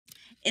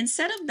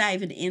Instead of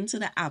diving into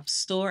the App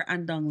Store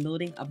and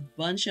downloading a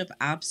bunch of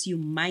apps you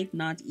might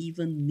not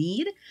even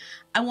need,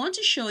 I want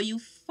to show you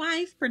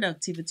 5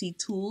 productivity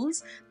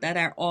tools that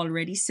are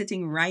already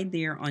sitting right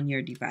there on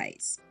your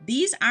device.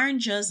 These aren't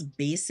just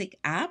basic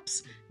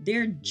apps,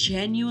 they're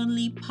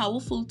genuinely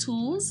powerful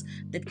tools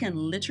that can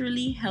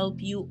literally help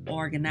you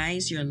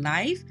organize your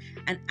life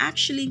and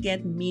actually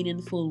get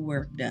meaningful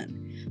work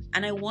done.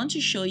 And I want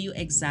to show you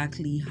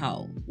exactly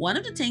how. One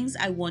of the things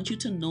I want you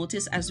to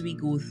notice as we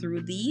go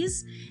through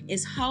these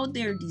is how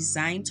they're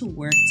designed to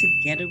work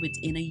together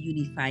within a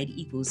unified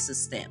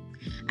ecosystem.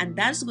 And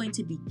that's going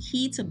to be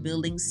key to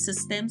building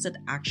systems that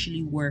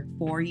actually work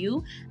for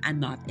you and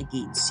not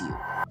against you.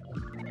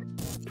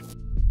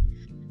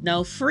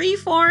 Now,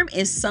 Freeform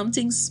is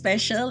something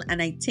special,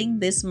 and I think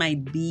this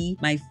might be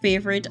my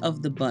favorite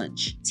of the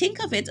bunch.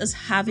 Think of it as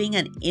having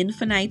an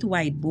infinite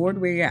whiteboard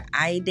where your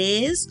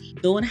ideas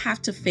don't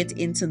have to fit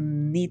into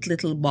neat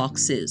little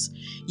boxes.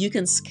 You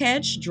can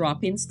sketch,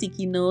 drop in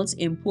sticky notes,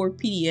 import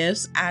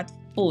PDFs, add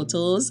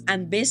photos,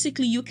 and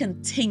basically you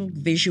can think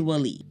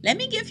visually. Let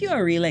me give you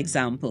a real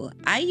example.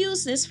 I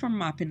use this for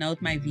mapping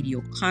out my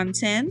video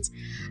content,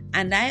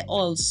 and I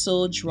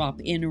also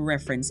drop in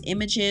reference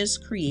images,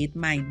 create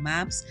mind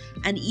maps,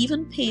 and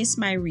even paste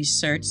my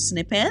research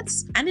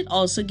snippets. And it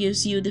also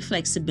gives you the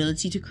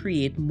flexibility to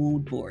create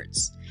mood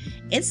boards.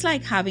 It's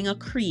like having a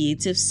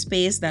creative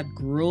space that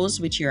grows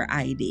with your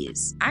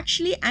ideas.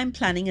 Actually, I'm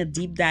planning a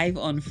deep dive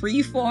on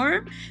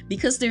Freeform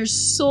because there's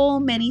so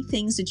many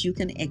things that you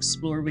can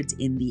explore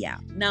within the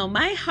app. Now,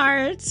 my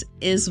heart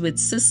is with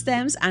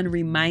systems, and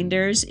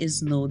reminders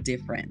is no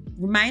different.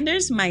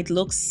 Reminders might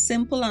look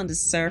simple on the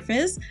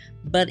surface,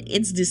 but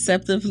it's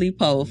deceptively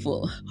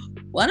powerful.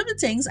 One of the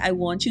things I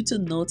want you to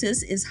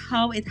notice is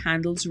how it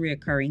handles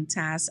recurring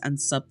tasks and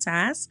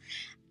subtasks.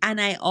 And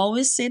I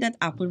always say that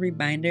Apple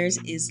Reminders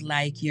is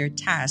like your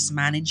task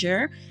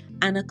manager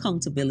and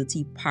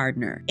accountability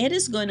partner. It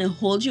is going to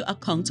hold you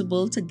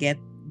accountable to get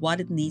what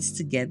it needs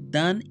to get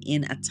done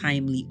in a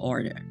timely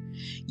order.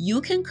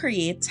 You can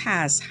create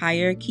task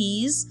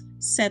hierarchies,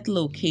 set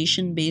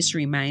location-based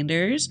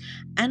reminders,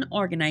 and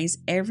organize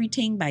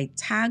everything by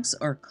tags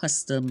or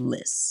custom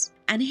lists.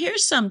 And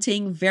here's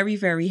something very,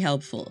 very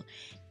helpful.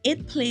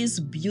 It plays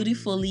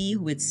beautifully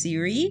with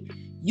Siri.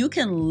 You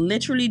can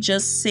literally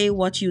just say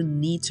what you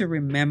need to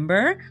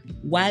remember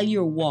while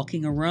you're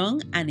walking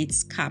around, and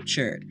it's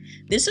captured.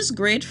 This is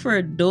great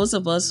for those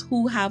of us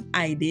who have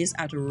ideas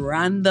at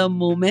random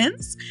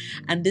moments,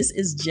 and this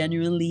is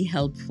genuinely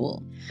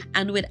helpful.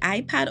 And with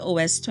iPad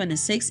OS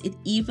 26, it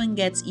even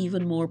gets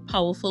even more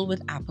powerful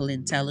with Apple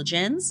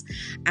Intelligence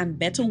and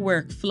better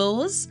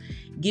workflows,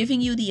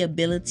 giving you the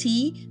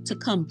ability to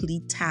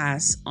complete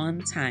tasks on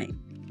time.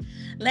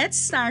 Let's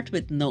start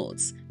with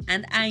notes.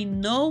 And I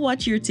know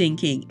what you're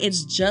thinking.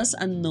 It's just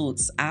a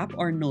notes app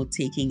or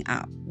note-taking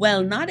app.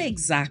 Well, not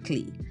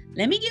exactly.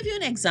 Let me give you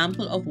an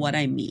example of what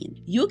I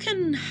mean. You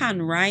can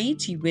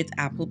handwrite with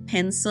Apple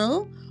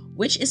Pencil,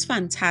 which is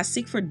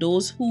fantastic for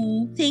those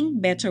who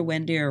think better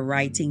when they're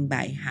writing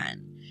by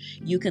hand.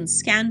 You can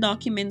scan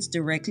documents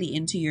directly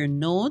into your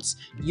notes,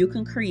 you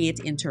can create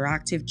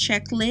interactive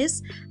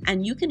checklists,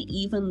 and you can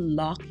even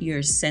lock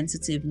your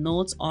sensitive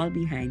notes all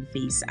behind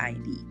Face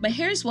ID. But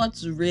here's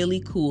what's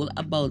really cool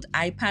about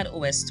iPad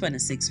OS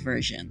 26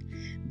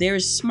 version.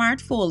 There's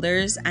smart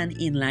folders and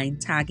inline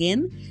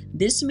tagging.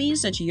 This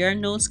means that your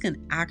notes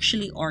can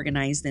actually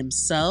organize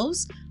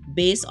themselves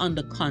based on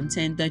the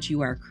content that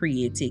you are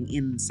creating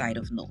inside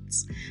of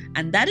notes.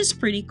 And that is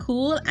pretty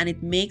cool, and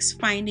it makes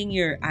finding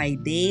your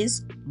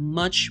ideas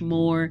much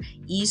more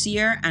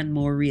easier and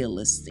more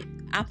realistic.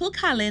 Apple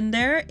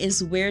Calendar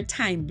is where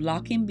time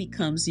blocking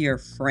becomes your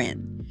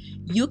friend.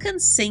 You can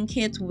sync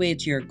it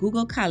with your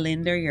Google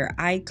Calendar, your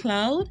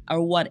iCloud,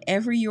 or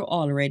whatever you're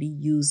already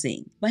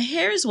using. But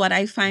here's what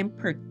I find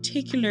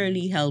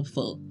particularly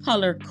helpful: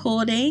 color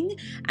coding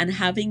and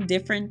having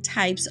different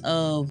types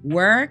of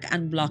work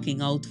and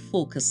blocking out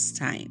focus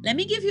time. Let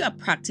me give you a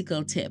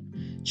practical tip.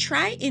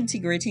 Try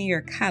integrating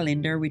your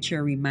calendar with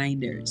your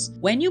reminders.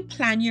 When you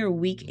plan your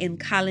week in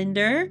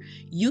calendar,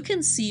 you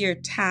can see your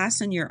tasks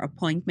and your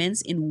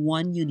appointments in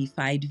one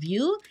unified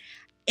view.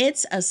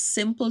 It's a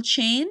simple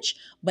change,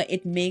 but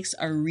it makes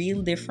a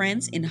real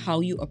difference in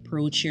how you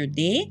approach your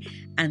day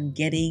and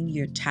getting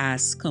your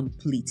tasks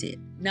completed.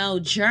 Now,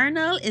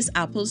 Journal is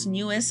Apple's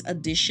newest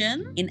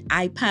addition in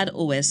iPad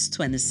OS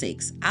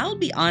 26. I'll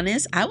be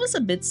honest, I was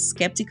a bit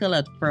skeptical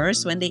at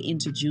first when they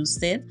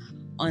introduced it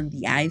on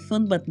the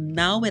iPhone, but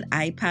now with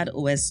iPad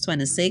OS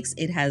 26,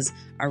 it has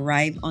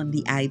arrived on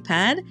the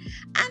iPad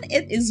and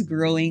it is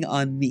growing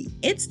on me.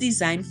 It's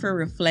designed for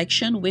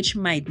reflection, which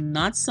might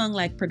not sound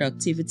like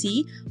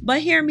productivity,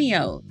 but hear me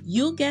out.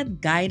 You get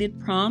guided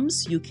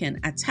prompts, you can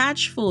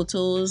attach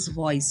photos,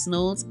 voice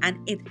notes, and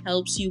it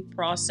helps you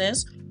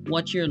process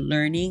what you're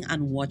learning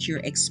and what you're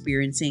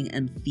experiencing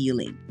and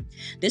feeling.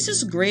 This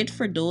is great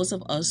for those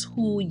of us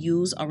who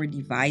use our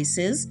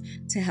devices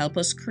to help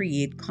us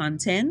create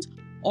content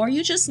or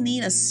you just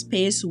need a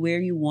space where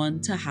you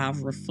want to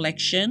have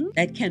reflection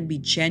that can be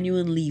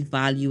genuinely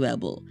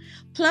valuable.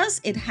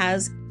 Plus, it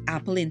has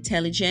Apple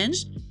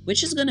Intelligence,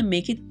 which is going to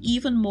make it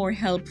even more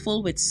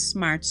helpful with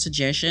smart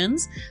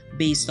suggestions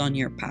based on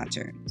your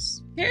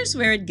patterns. Here's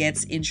where it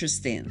gets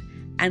interesting.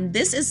 And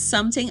this is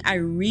something I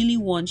really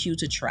want you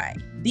to try.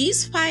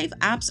 These 5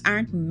 apps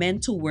aren't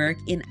meant to work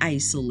in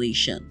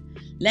isolation.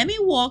 Let me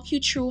walk you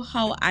through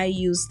how I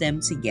use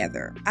them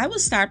together. I will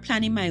start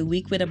planning my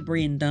week with a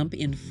brain dump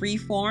in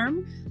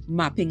Freeform,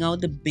 mapping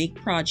out the big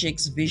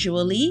projects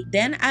visually.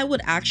 Then I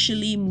would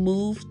actually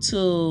move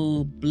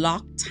to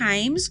block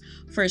times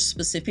for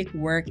specific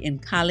work in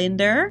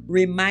calendar.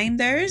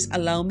 Reminders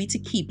allow me to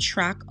keep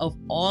track of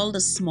all the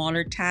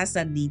smaller tasks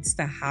that needs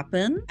to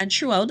happen. And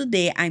throughout the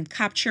day, I'm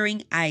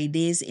capturing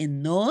ideas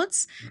in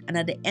notes. And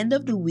at the end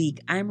of the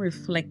week, I'm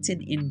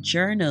reflecting in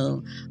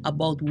journal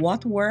about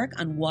what worked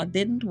and what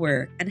didn't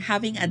work, and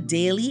having a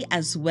daily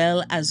as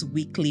well as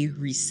weekly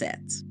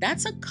reset.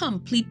 That's a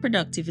complete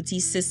productivity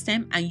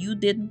system, and you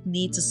didn't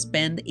need to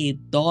spend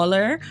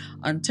 $1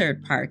 on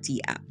third-party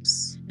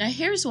apps. Now,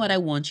 here's what I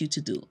want you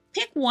to do.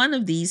 Pick one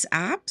of these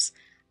apps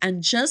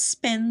and just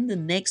spend the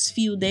next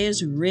few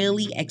days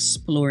really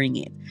exploring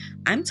it.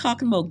 I'm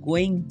talking about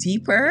going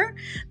deeper,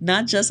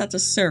 not just at the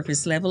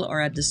surface level or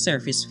at the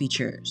surface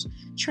features.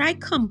 Try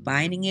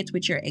combining it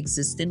with your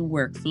existing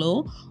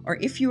workflow, or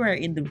if you are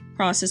in the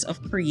process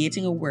of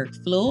creating a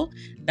workflow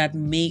that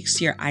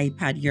makes your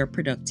iPad your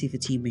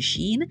productivity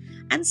machine,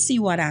 and see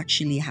what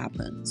actually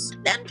happens.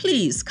 Then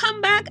please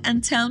come back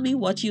and tell me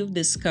what you've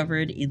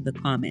discovered in the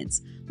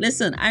comments.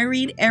 Listen, I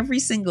read every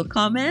single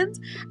comment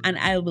and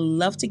I would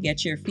love to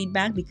get your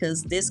feedback,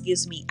 because this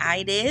gives me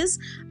ideas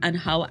on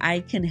how I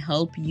can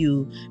help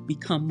you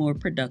become more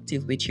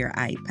productive with your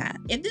iPad.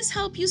 If this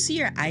helped you see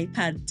your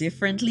iPad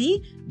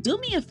differently, do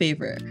me a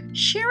favor,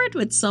 share it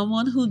with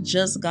someone who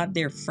just got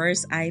their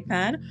first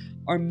iPad,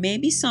 or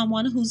maybe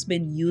someone who's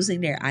been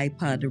using their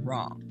iPad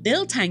wrong.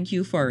 They'll thank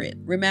you for it.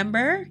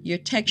 Remember, your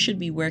tech should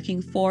be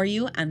working for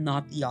you and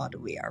not the other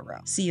way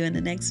around. See you in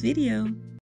the next video.